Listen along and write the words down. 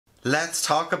Let's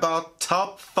talk about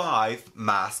top 5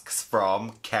 masks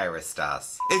from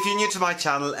Kerastase. If you're new to my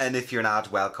channel and if you're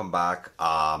not, welcome back.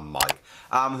 I'm Mike.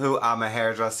 I'm a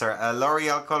hairdresser, a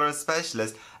L'Oreal colour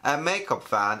specialist, a makeup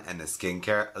fan and a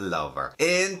skincare lover.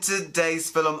 In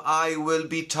today's film I will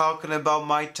be talking about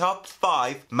my top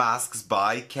 5 masks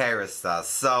by Kerastase.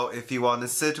 So if you want to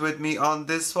sit with me on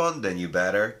this one, then you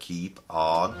better keep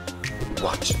on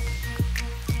watching.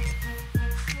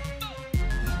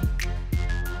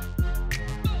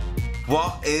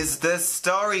 What is the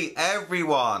story,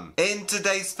 everyone? In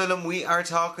today's film we are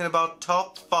talking about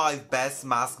top 5 best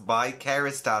masks by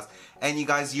Kerastase. And you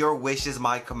guys, your wish is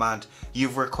my command.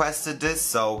 You've requested this,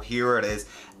 so here it is.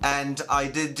 And I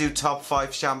did do top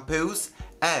 5 shampoos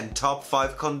and top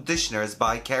 5 conditioners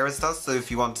by Kerastase. So if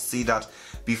you want to see that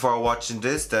before watching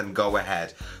this, then go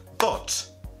ahead. But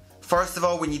first of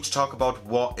all, we need to talk about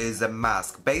what is a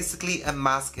mask. Basically, a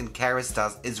mask in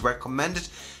Kerastase is recommended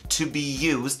to be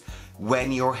used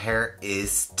when your hair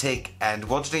is thick. And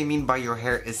what do they mean by your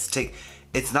hair is thick?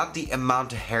 It's not the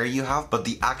amount of hair you have, but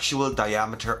the actual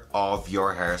diameter of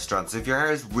your hair strand. So if your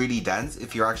hair is really dense,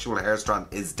 if your actual hair strand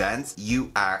is dense,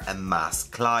 you are a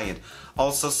mask client.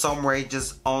 Also, some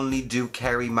ranges only do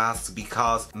carry masks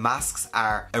because masks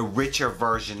are a richer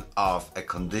version of a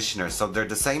conditioner. So they're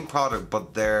the same product,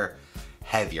 but they're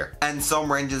heavier. And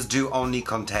some ranges do only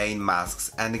contain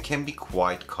masks and it can be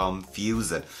quite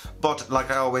confusing. But like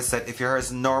I always said, if your hair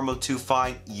is normal to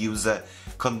fine, use a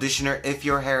conditioner. If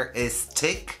your hair is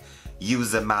thick,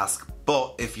 use a mask.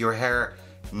 But if your hair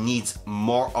needs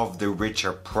more of the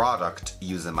richer product,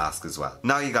 use a mask as well.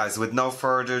 Now you guys, with no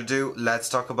further ado, let's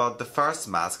talk about the first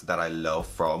mask that I love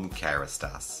from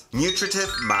Kerastase. Nutritive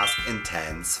Mask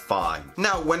Intense Fine.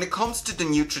 Now when it comes to the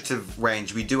nutritive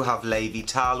range, we do have Le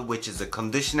Vital, which is a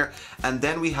conditioner, and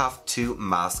then we have 2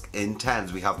 Mask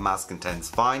Intense. We have Mask Intense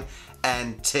Fine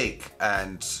and Thick,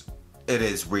 and it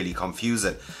is really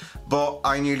confusing. But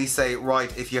I nearly say,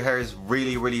 right, if your hair is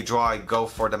really dry, go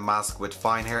for the mask with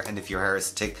fine hair, and if your hair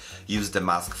is thick, use the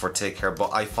mask for thick hair.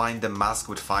 But I find the mask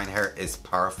with fine hair is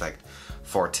perfect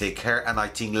for thick hair, and I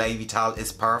think Le Vital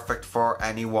is perfect for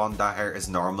anyone that hair is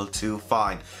normal to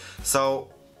fine.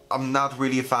 So I'm not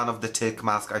really a fan of the thick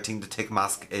mask. I think the thick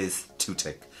mask is too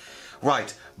thick.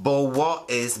 Right, but what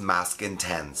is Mask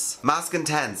Intense? Mask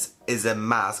Intense is a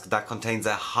mask that contains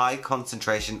a high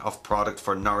concentration of product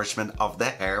for nourishment of the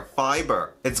hair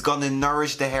fiber. It's gonna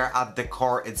nourish the hair at the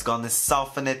core, it's gonna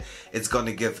soften it, it's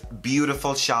gonna give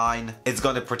beautiful shine, it's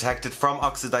gonna protect it from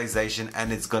oxidization,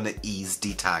 and it's gonna ease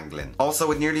detangling. Also,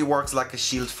 it nearly works like a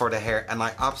shield for the hair, and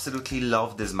I absolutely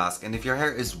love this mask. And if your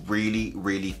hair is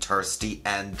really thirsty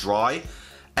and dry,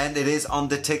 and it is on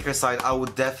the thicker side, I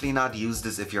would definitely not use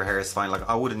this if your hair is fine. Like,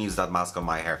 I wouldn't use that mask on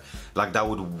my hair. Like, that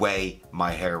would weigh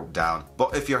my hair down.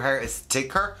 But if your hair is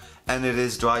thicker and it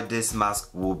is dry, this mask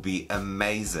will be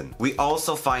amazing. We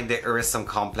also find there is some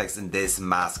complex in this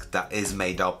mask that is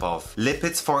made up of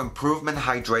lipids for improvement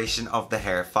hydration of the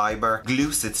hair fiber,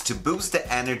 glucids to boost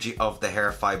the energy of the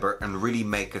hair fiber and really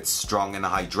make it strong and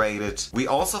hydrated. We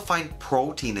also find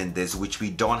protein in this, which we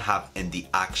don't have in the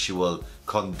actual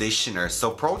conditioner. So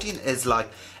protein is like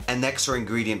an extra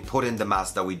ingredient put in the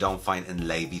mask that we don't find in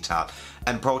Le Vital.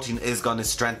 And protein is going to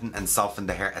strengthen and soften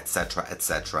the hair, etc,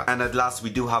 etc. And at last, we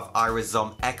do have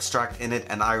irisome extract in it,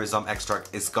 and irisome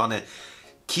extract is going to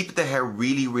keep the hair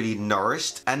really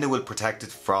nourished, and it will protect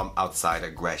it from outside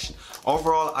aggression.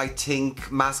 Overall, I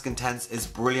think Mask Intense is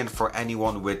brilliant for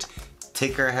anyone with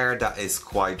thicker hair that is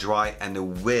quite dry, and it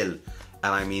will,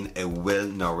 and I mean it will,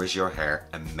 nourish your hair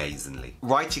amazingly.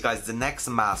 Right, you guys, the next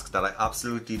mask that I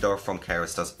absolutely adore from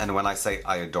Kerastase, and when I say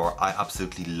I adore, I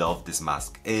absolutely love this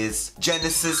mask, is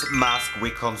Genesis Mask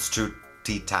Reconstructant.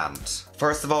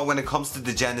 First of all, when it comes to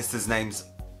the Genesis names,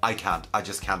 I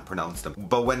just can't pronounce them.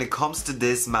 But when it comes to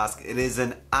this mask, it is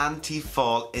an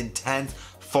anti-fall intense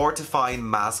fortifying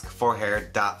mask for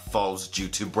hair that falls due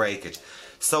to breakage.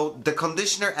 So the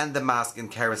conditioner and the mask in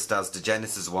Kerastase, the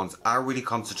Genesis ones, are really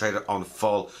concentrated on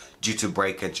fall due to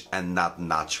breakage and not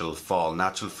natural fall.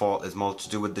 Natural fall is more to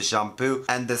do with the shampoo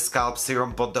and the scalp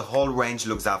serum, but the whole range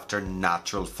looks after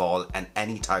natural fall and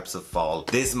any types of fall.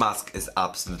 This mask is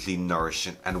absolutely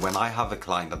nourishing, and when I have a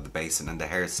client at the basin and the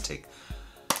hair is thick,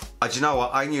 do you know what?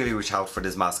 I nearly reach out for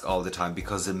this mask all the time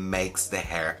because it makes the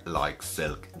hair like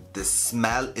silk. The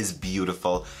smell is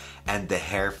beautiful and the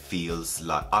hair feels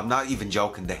like, I'm not even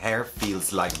joking, the hair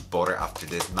feels like butter after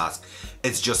this mask.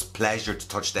 It's just pleasure to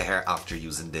touch the hair after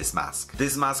using this mask.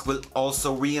 This mask will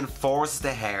also reinforce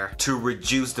the hair to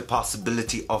reduce the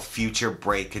possibility of future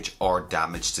breakage or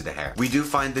damage to the hair. We do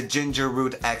find the ginger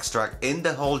root extract in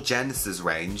the whole Genesis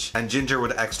range, and ginger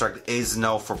root extract is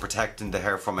known for protecting the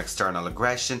hair from external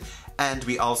aggression. And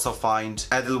we also find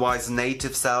Edelweiss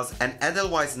native cells, and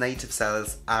Edelweiss native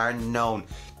cells are known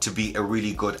to be a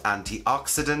really good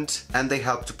antioxidant, and they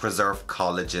help to preserve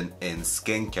collagen in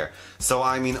skincare. So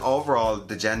I mean, overall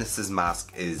the Genesis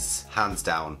mask is hands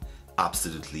down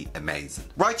absolutely amazing.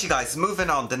 Right, you guys, moving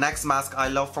on. The next mask I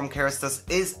love from Kerastase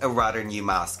is a rather new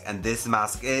mask, and this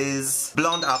mask is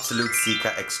Blonde Absolute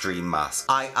Cica Extreme Mask.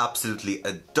 I absolutely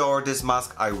adore this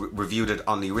mask. I reviewed it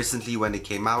only recently when it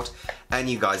came out, and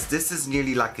you guys, this is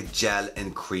nearly like a gel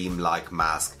and cream like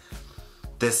mask.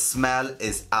 The smell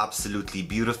is absolutely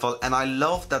beautiful, and I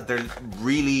love that they're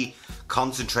really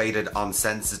concentrated on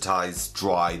sensitized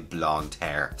dry blonde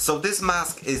hair. So this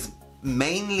mask is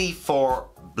mainly for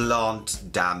blonde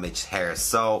damaged hair.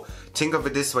 So think of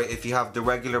it this way: if you have the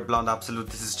regular Blonde Absolute,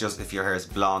 this is just if your hair is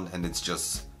blonde and it's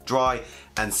just dry,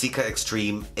 and Cica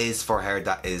Extreme is for hair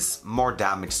that is more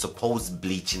damaged, so post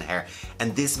bleaching hair,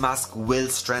 and this mask will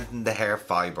strengthen the hair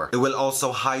fiber. It will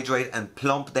also hydrate and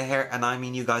plump the hair, and I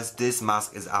mean, you guys, this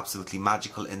mask is absolutely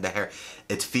magical in the hair.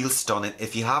 It feels stunning.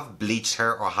 If you have bleached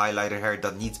hair or highlighted hair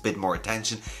that needs a bit more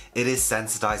attention, it is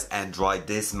sensitized and dry,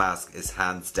 this mask is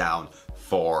hands down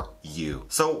for you.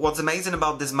 So what's amazing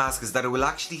about this mask is that it will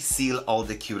actually seal all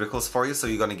the cuticles for you, so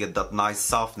you're gonna get that nice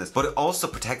softness, but it also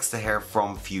protects the hair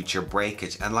from future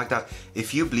breakage. And like that,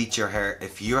 if you bleach your hair,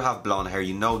 if you have blonde hair,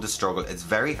 you know the struggle. It's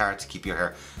very hard to keep your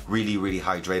hair really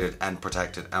hydrated and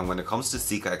protected, and when it comes to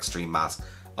Cica Extreme Mask,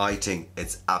 I think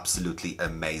it's absolutely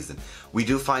amazing. We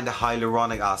do find the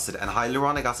hyaluronic acid, and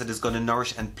hyaluronic acid is going to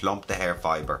nourish and plump the hair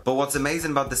fiber. But what's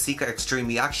amazing about the Cica Extreme,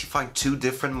 we actually find two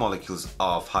different molecules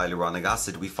of hyaluronic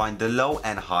acid. We find the low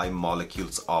and high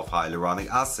molecules of hyaluronic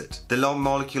acid. The low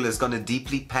molecule is going to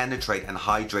deeply penetrate and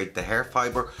hydrate the hair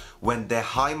fiber, when the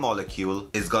high molecule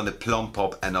is going to plump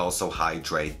up and also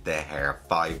hydrate the hair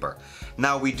fiber.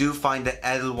 Now we do find the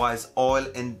Edelweiss oil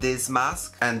in this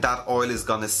mask, and that oil is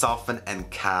going to soften and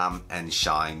calm and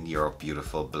shine your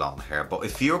beautiful blonde hair. But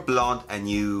if you're blonde and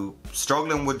you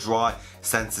struggling with dry,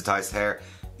 sensitized hair,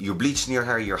 you're bleaching your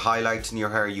hair, you're highlighting your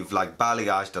hair, you've like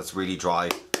balayage that's really dry,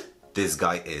 this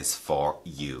guy is for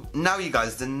you. Now you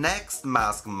guys, the next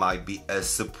mask might be a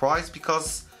surprise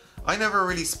because I never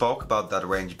really spoke about that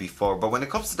range before, but when it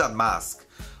comes to that mask,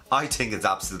 I think it's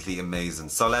absolutely amazing.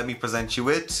 So let me present you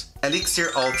with Elixir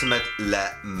Ultimate Le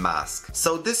Mask.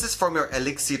 So this is from your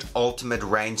Elixir Ultimate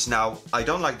range. Now, I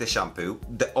don't like the shampoo.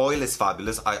 The oil is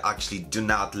fabulous. I actually do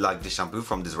not like the shampoo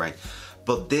from this range,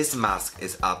 but this mask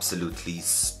is absolutely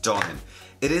stunning.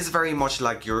 It is very much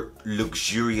like your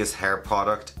luxurious hair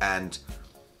product, and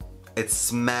it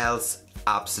smells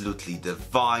absolutely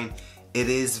divine. It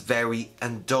is very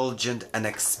indulgent and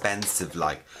expensive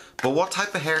like. But what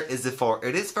type of hair is it for?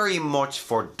 It is very much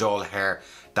for dull hair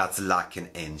that's lacking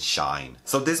in shine.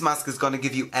 So this mask is going to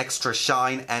give you extra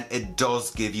shine, and it does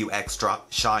give you extra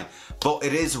shine. But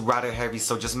it is rather heavy,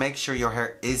 so just make sure your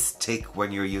hair is thick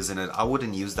when you're using it. I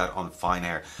wouldn't use that on fine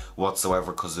hair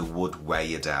whatsoever because it would weigh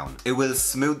you down. It will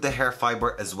smooth the hair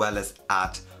fiber as well as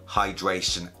add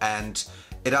hydration, and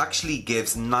it actually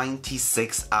gives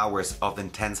 96 hours of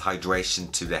intense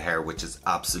hydration to the hair, which is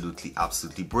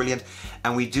absolutely brilliant.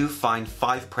 And we do find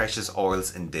 5 precious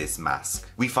oils in this mask.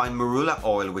 We find marula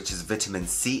oil, which is vitamin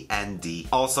C and D.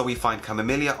 Also, we find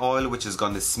camellia oil, which is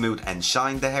going to smooth and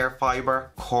shine the hair fiber.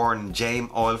 Corn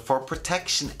jam oil for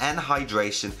protection and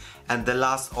hydration. And the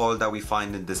last oil that we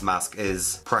find in this mask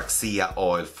is praxia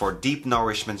oil for deep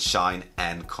nourishment, shine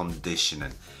and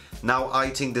conditioning. Now, I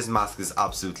think this mask is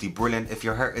absolutely brilliant if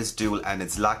your hair is dull and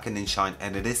it's lacking in shine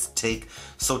and it is thick.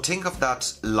 So think of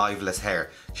that lifeless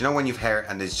hair. You know when you've hair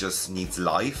and it just needs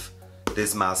life?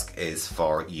 This mask is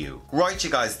for you. Right, you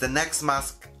guys, the next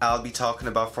mask I'll be talking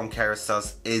about from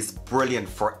Kerastase is brilliant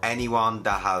for anyone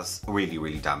that has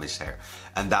really damaged hair.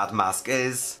 And that mask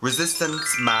is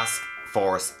Resistance Mask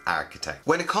Force Architect.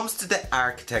 When it comes to the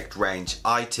Architect range,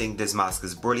 I think this mask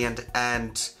is brilliant,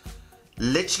 and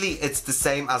literally it's the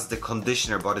same as the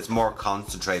conditioner, but it's more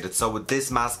concentrated. So with this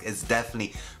mask, it's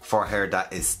definitely for hair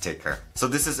that is thicker. So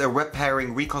this is a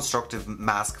repairing reconstructive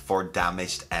mask for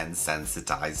damaged and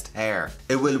sensitized hair.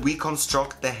 It will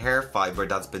reconstruct the hair fiber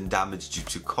that's been damaged due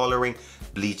to coloring,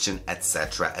 bleaching,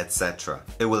 etc.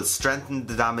 It will strengthen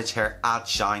the damaged hair, add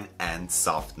shine and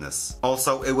softness.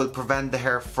 Also, it will prevent the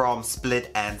hair from split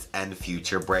ends and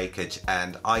future breakage.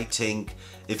 And I think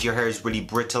if your hair is really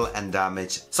brittle and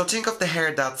damaged, so think of the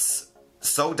hair that's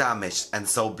so damaged and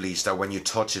so bleached that when you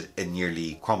touch it, it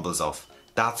nearly crumbles off.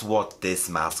 That's what this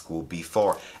mask will be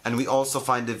for. And we also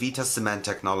find the Vita Cement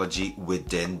technology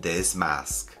within this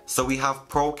mask. So we have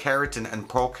Pro Keratin, and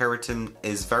Pro Keratin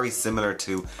is very similar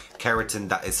to keratin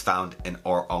that is found in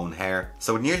our own hair.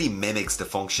 So it nearly mimics the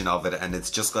function of it, and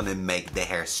it's just going to make the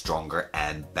hair stronger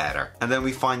and better. And then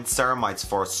we find ceramides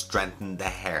for strengthen the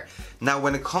hair. Now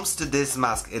when it comes to this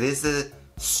mask, it is a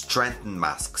strengthened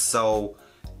mask. So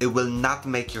it will not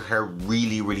make your hair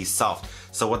really soft.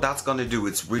 So what that's gonna do,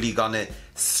 it's really gonna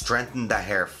strengthen the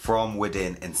hair from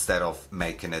within instead of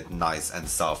making it nice and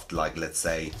soft, like let's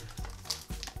say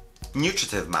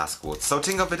nutritive mask would. So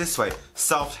think of it this way: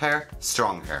 soft hair,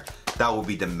 strong hair. That will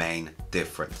be the main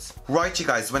difference. Right, you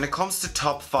guys, when it comes to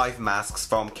top 5 masks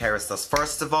from Kerastase,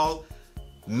 first of all,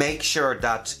 make sure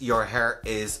that your hair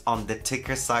is on the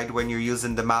thicker side when you're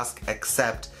using the mask,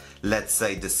 except let's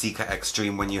say the Sika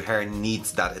Extreme, when your hair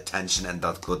needs that attention and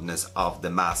that goodness of the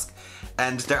mask.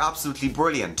 And they're absolutely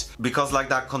brilliant because like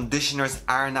that, conditioners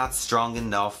are not strong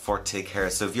enough for thick hair.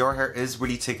 So if your hair is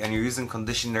really thick and you're using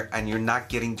conditioner and you're not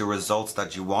getting the results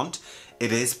that you want,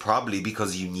 it is probably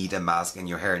because you need a mask and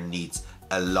your hair needs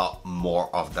a lot more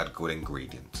of that good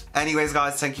ingredient. Anyways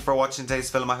guys, thank you for watching today's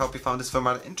film. I hope you found this film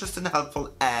rather interesting,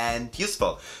 helpful and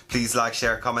useful. Please like,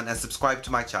 share, comment and subscribe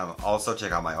to my channel. Also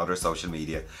check out my other social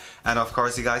media. And of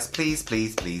course you guys, please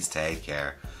take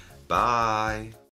care. Bye.